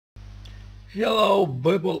Hello,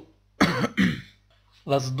 people.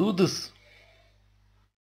 Let's do this.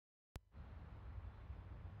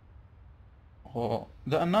 Oh,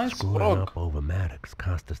 the nice Screwing frog. up over Maddox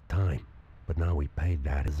cost us time, but now we paid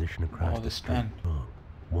that position across Oh, the this street. man. Oh,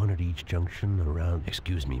 one at each junction around...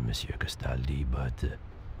 Excuse me, Monsieur Castaldi, but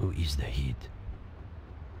who is the heat?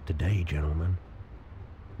 Today, gentlemen,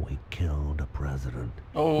 we killed the president.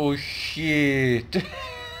 Oh shit.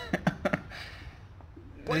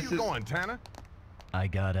 Where you going, Tanner? I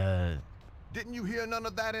got Didn't you hear none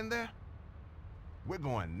of that in there? We're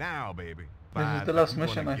going now, baby. This is the last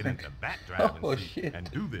mission, I think. Oh shit. And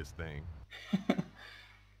do this thing.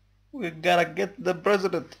 We gotta get the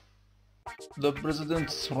president. The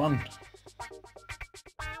president's run.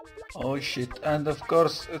 Oh shit. And of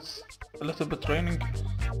course it's a little bit raining.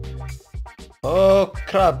 Oh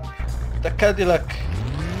crap. The Cadillac.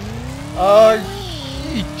 Oh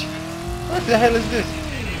shit. What the hell is this?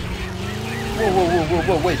 Whoa, whoa, whoa,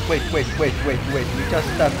 whoa, whoa, wait, we just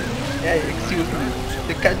stopped. Yeah, excuse me.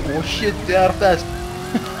 The cat, oh shit, they are fast.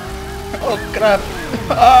 Oh crap.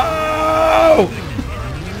 Oh!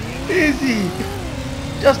 Easy.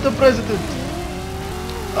 Just the president.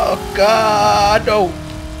 Oh god, no.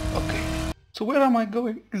 Okay. So where am I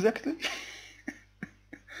going exactly?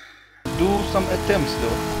 Do some attempts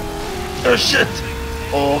though. Oh shit.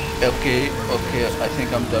 Oh, okay, I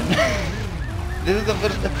think I'm done. This is the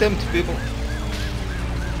first attempt, people.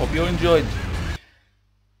 Hope you enjoyed.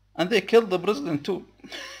 And they killed the president too.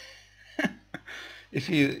 if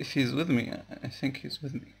he's with me, I think he's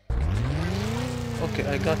with me. Okay,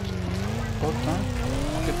 I got all time.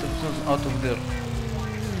 Get the president out of there.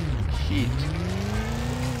 Heat.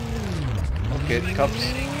 Okay, cops.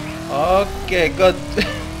 Okay, good.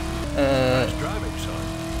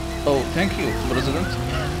 Oh, thank you, president.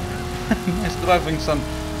 Nice driving, son.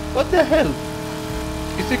 What the hell?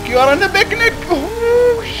 You think you are on a picnic?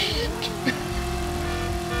 Oh, shit.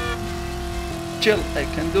 Chill, I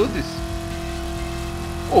can do this.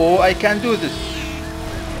 Oh, I can do this.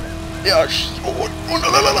 Yeah, oh, no, no,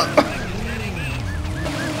 no, no.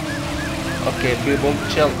 Okay, people,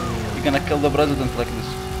 chill. You're gonna kill the president like this.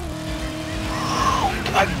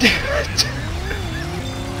 God damn it.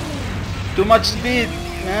 Too much speed,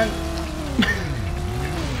 man.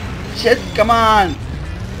 Shit, come on.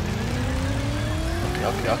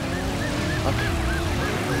 Okay.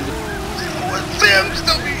 What seems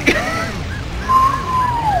to be?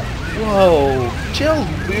 Whoa, chill,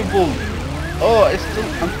 people. Oh,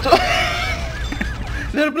 I'm still.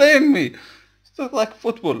 They're playing me. Still like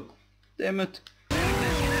football. Damn it.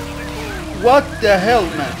 What the hell,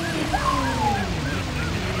 man?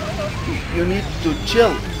 You need to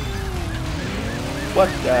chill. What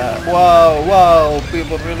the? Wow,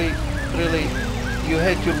 people, really, you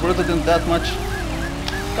hate your president that much?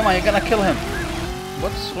 Come on, you're gonna kill him.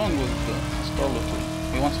 What's wrong with Scarlet?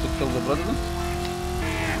 He wants to kill the president?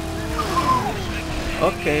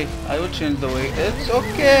 Okay, I will change the way. It's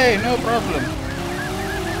okay, no problem.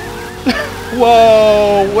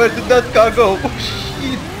 Whoa, where did that car go? Oh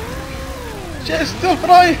shit. She's still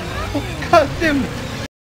flying. Oh, god damn it.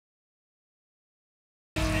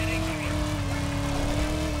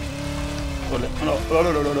 Oh, no,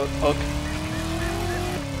 okay.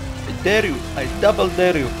 I dare you, I double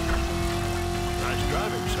dare you. Nice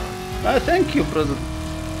driving, son. Thank you, President.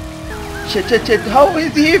 Shit, how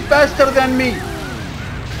is he faster than me?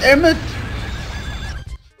 Damn it!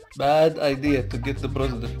 Bad idea to get the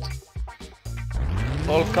President.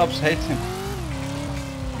 All cops hate him.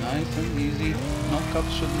 Nice and easy. No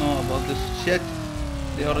cops should know about this shit.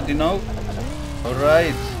 They already know.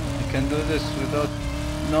 Alright, I can do this without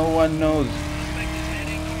no one knows.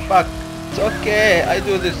 Fuck. It's okay, I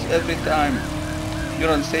do this every time.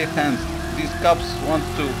 You're in safe hands. These cops want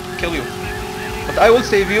to kill you. But I will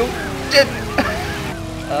save you. Shit!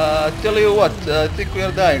 Tell you what, I think we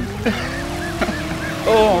are dying.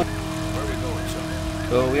 Oh. Where are we going, son?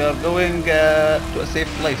 So we are going to a safe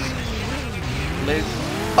place.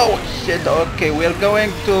 Oh shit, okay, we are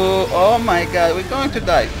going to... Oh my god, we're going to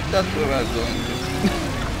die. That's where we are going to.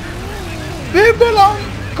 People, I'm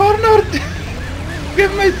cornered!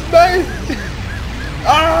 Give me space!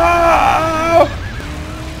 Ah!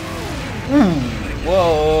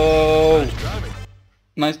 Whoa!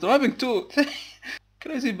 Nice driving too!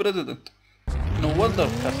 Crazy president. No wonder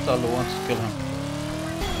Castello wants to kill him.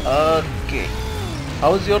 Okay.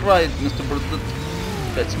 How's your ride, Mr. President?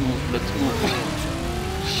 Let's move.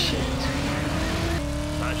 Shit.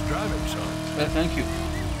 Nice driving, son. Thank you.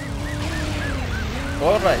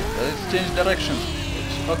 Alright, let's change direction.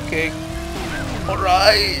 Okay.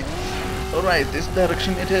 Alright, this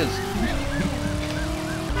direction it is.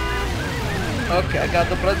 Okay, I got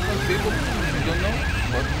the president, people. You don't know?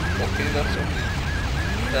 But, okay, that's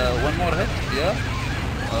okay. One more hit, yeah?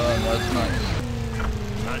 That's nice.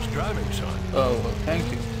 Nice driving, son. Oh, well, thank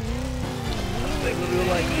you. They will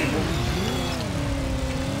like people.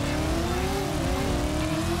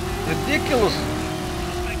 Ridiculous.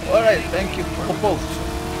 Alright, thank you for both.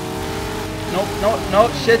 No,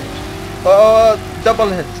 shit. Double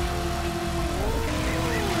hit.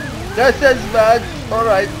 This is bad.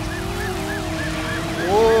 Alright.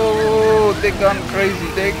 Whoa, they gone crazy.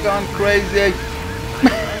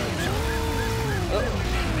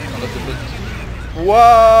 A little bit.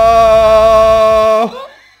 Wow!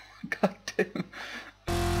 God damn.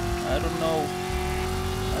 I don't know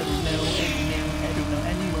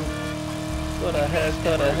anymore. Thought I had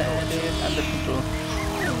it under control.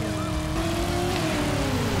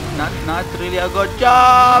 Not really a good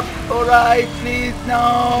job. Alright, please,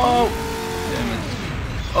 no. Damn it.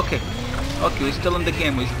 Okay, we're still in the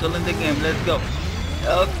game. Let's go.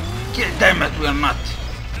 Okay, damn it, we're not.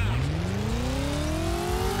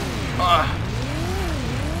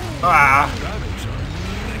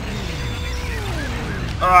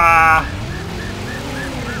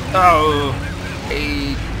 Oh,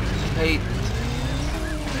 hate.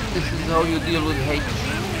 This is how you deal with hate.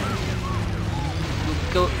 You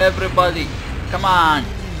kill everybody. Come on.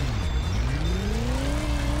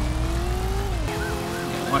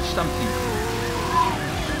 Watch something.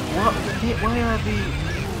 What? Why are they?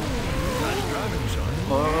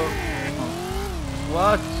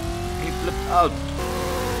 What? He flipped out.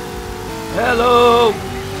 Hello!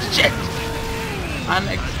 Shit!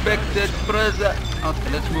 Unexpected present. Okay,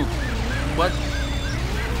 let's move. What?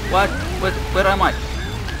 Where am I?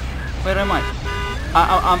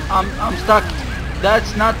 I'm stuck.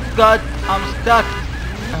 That's not good. I'm stuck.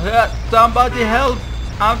 Somebody help!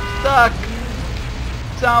 I'm stuck.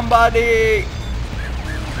 Somebody!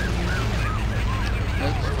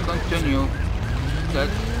 Let's continue.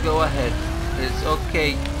 Let's go ahead. It's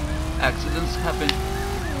okay. Accidents happen.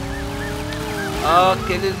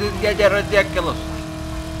 Okay, this is getting ridiculous.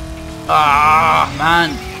 Ah,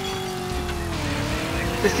 man.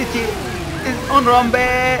 The city is on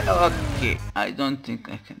Rambe. Okay, I don't think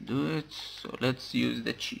I can do it. So let's use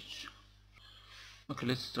the cheats. Okay,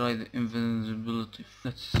 let's try the invincibility.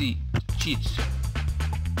 Let's see. Cheats.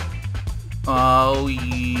 Oh,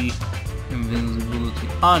 yeah. Invincibility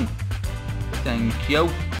on. Thank you.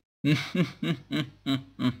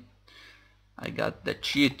 I got the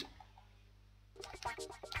cheat.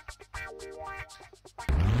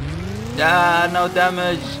 Ah, no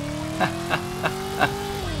damage.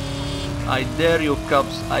 I dare you,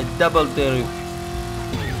 cops. I double dare you.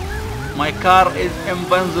 My car is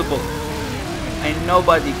invincible and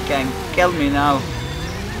nobody can kill me now.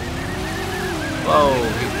 Whoa,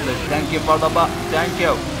 thank you for the thank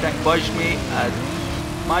you. Push me as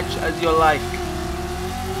much as you like.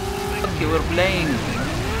 Okay, we're playing.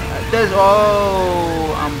 There's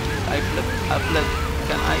I flip.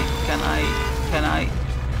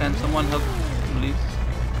 Can someone help, please?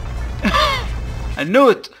 I knew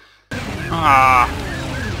it.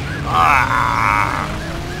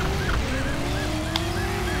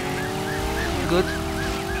 Good.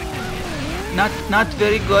 Not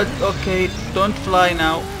very good. Okay, don't fly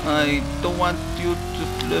now. I don't want you to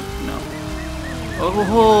flip now.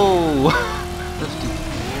 Oh,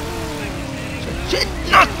 shit!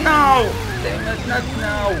 Not now! Damn it! Not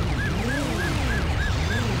now!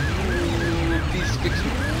 Please fix it.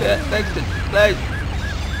 Fix it, please.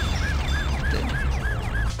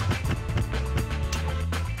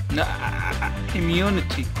 Nah,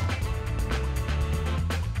 immunity.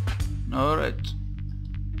 Alright.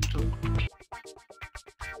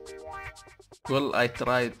 Well, I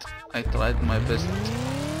tried my best,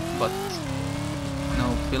 but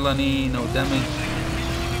no felony, no damage.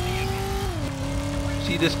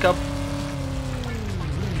 See this cup?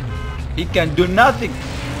 He can do nothing.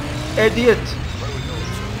 Idiot.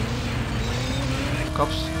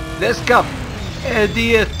 Cops. This cup.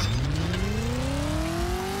 Idiot.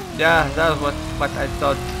 Yeah, that's what I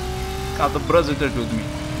thought. Got the president with me.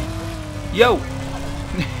 Yo.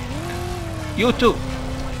 You too.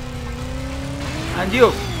 And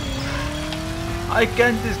you. I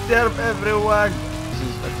can't disturb everyone. This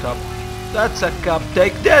is a cup. That's a cup.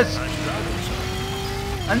 Take this.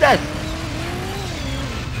 And that.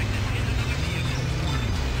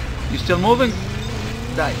 You still moving?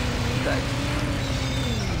 Die.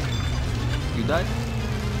 You died?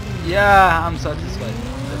 Yeah, I'm satisfied.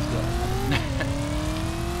 Let's go.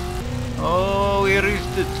 Oh, we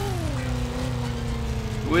reached it.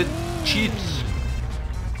 With cheats.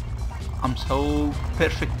 I'm so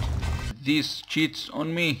perfect. these cheats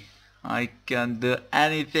on me, I can do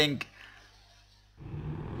anything.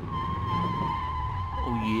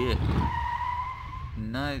 Oh yeah.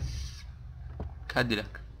 Nice.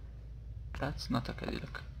 Cadillac. That's not a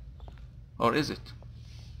Cadillac. Or is it?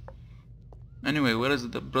 Anyway, where is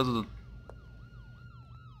the president?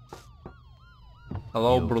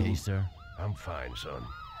 Hello, You brother. okay, sir? I'm fine, son.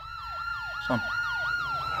 Son.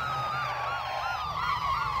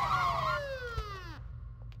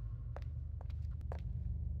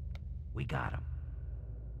 We got him.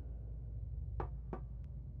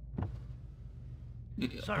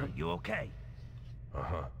 Sir, you okay?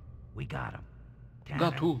 Uh-huh. We got him.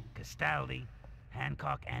 Got who? Castaldi,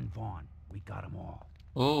 Hancock, and Vaughn. We got them all.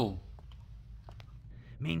 Oh.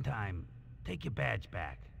 Meantime, take your badge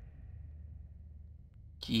back.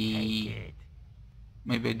 Take Gee. it.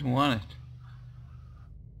 Maybe I don't want it.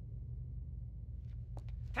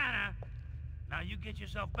 Tanner! Now you get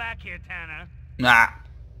yourself back here, Tanner. Nah.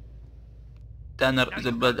 Tanner Now is a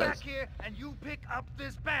you come badass. back here and you pick up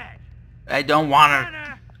this badge. I don't want it.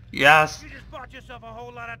 Tanner! Yes. You just bought yourself a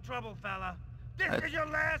whole lot of trouble, fella. This is your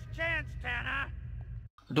last chance, Tanner.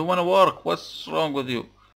 I don't want to work. What's wrong with you?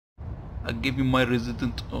 I give you my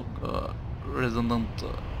resident. Resident.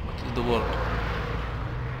 What is the word?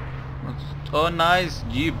 Oh, nice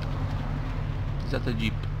Jeep. Is that a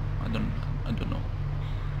Jeep? I don't know.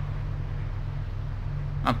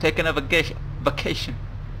 I'm taking a vacation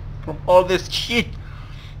from all this shit.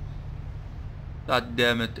 God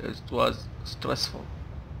damn it! It was stressful.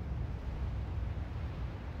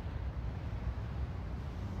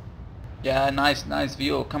 Yeah, nice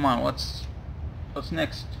view. Come on, what's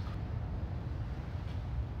next?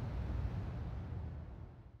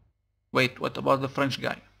 Wait, what about the French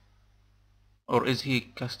guy? Or is he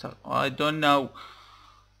Castal? I don't know.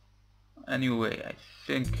 Anyway, I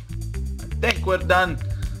think we're done.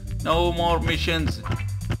 No more missions.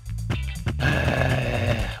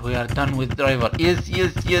 We are done with driver. Yes.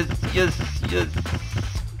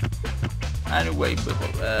 Anyway, people,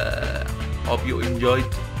 hope you enjoyed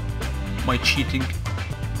my cheating.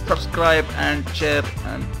 Subscribe and share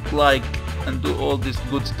and like and do all this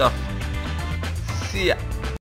good stuff. See ya.